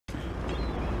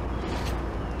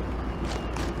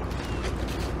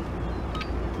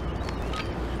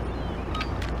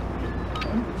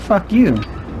Fuck you.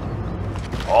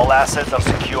 All assets are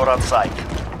secure on site.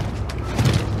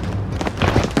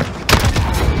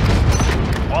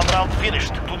 One round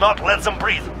finished. Do not let them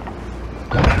breathe.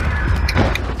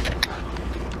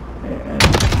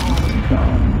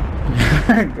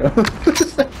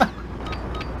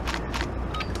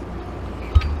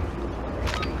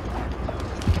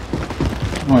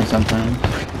 Or sometimes.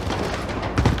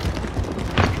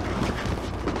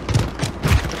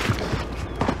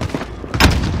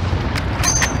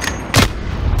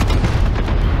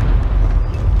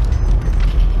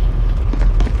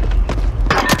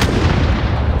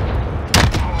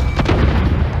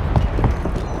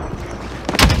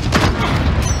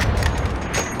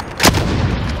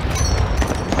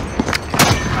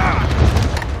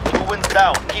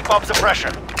 Down. Keep up the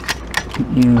pressure.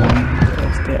 You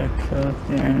just get cooked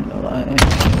there alive.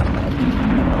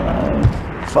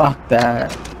 Fuck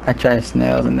that. I tried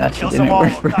snails and that shit didn't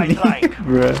work for me,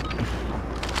 bro.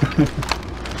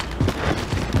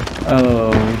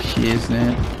 Oh,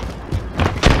 shiznit.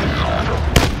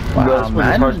 Wow,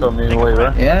 man. Anyway,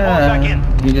 right?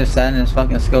 Yeah, he just sat in his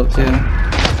fucking scope too.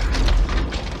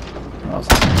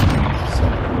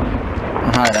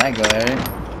 How did that go, Eric?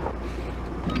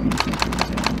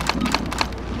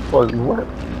 What?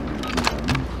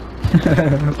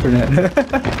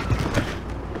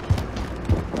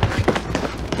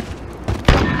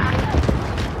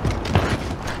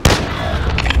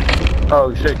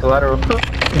 Oh shit, collateral.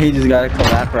 He just got a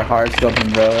collab for hard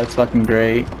scoping, bro. That's fucking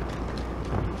great.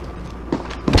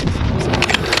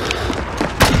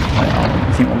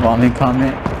 Team bombing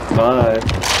comment. Bye.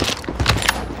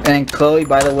 And Chloe,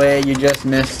 by the way, you just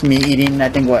missed me eating, I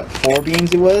think, what, 4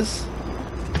 beans it was?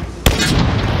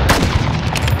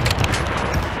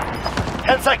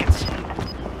 10 seconds.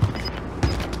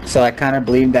 So I kind of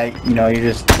believe that, you know, you're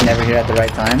just never here at the right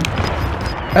time.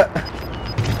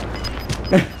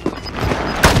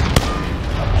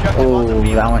 Oh,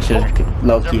 that one should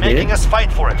low-key hit. They're making us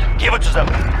fight for it. Give it to them.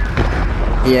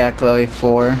 Yeah, Chloe,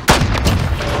 4.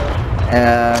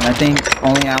 I think I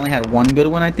only had 1 good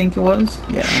one, I think it was.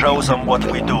 Yeah. Show them what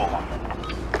we do.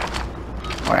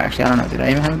 Or actually, I don't know. Did I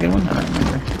even have a good one? I don't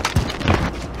remember.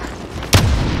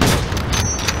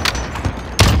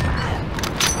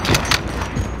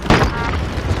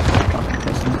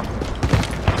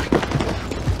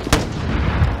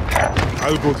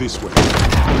 I'll go this way.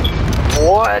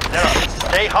 What?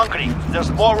 Stay hungry. There's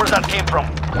more where that came from.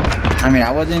 I mean,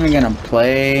 I wasn't even gonna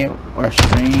play or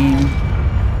stream.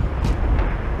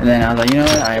 And then I was like, you know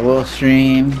what, I will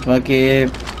stream, fuck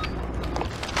it.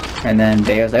 And then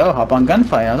Dave was like, oh, hop on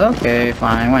Gunfight. I was like, okay,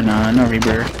 fine, why not, no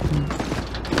rebirth.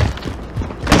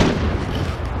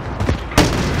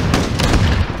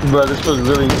 Bro, this was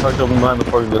really tucked up in behind the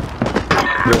party. Good.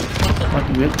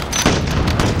 Fucking good.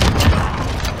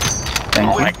 Thank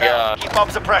you. God. Keep up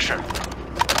the pressure.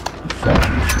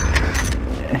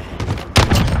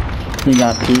 You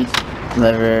got peach,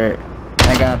 liver.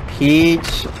 I got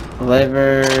peach,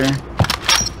 liver,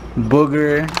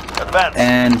 booger, Advance.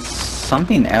 and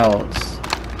something else.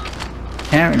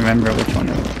 Can't remember which one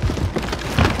it was.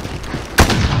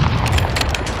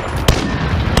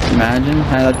 Imagine,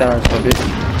 I thought that was so good.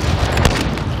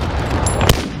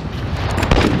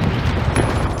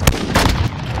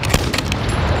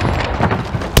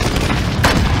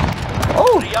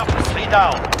 Oh! 3 up, 3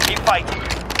 down. Keep fighting.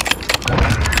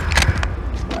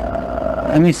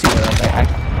 Let me see what else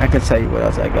I could tell you what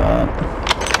else I got.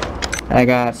 I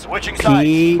got Switching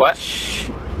peach, What?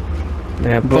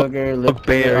 yeah, booger, lip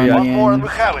bear, One more and we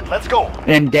onion, have it. Let's go.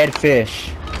 and dead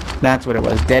fish. That's what it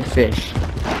was, dead fish.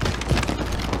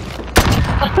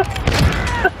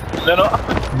 No.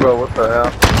 Bro, what the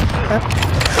hell?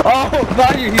 Oh,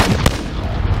 thought you.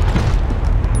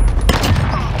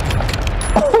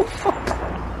 Oh,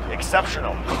 fuck.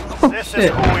 Exceptional. This is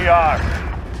shit. who we are.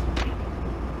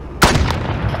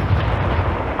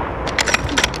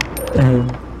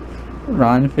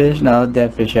 Ron fish? No,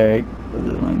 dead fish, Eric.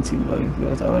 Those are only 2 bugs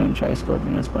because I wouldn't try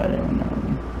scorpion or spider.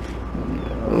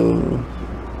 Oh,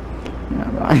 yeah,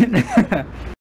 Ron.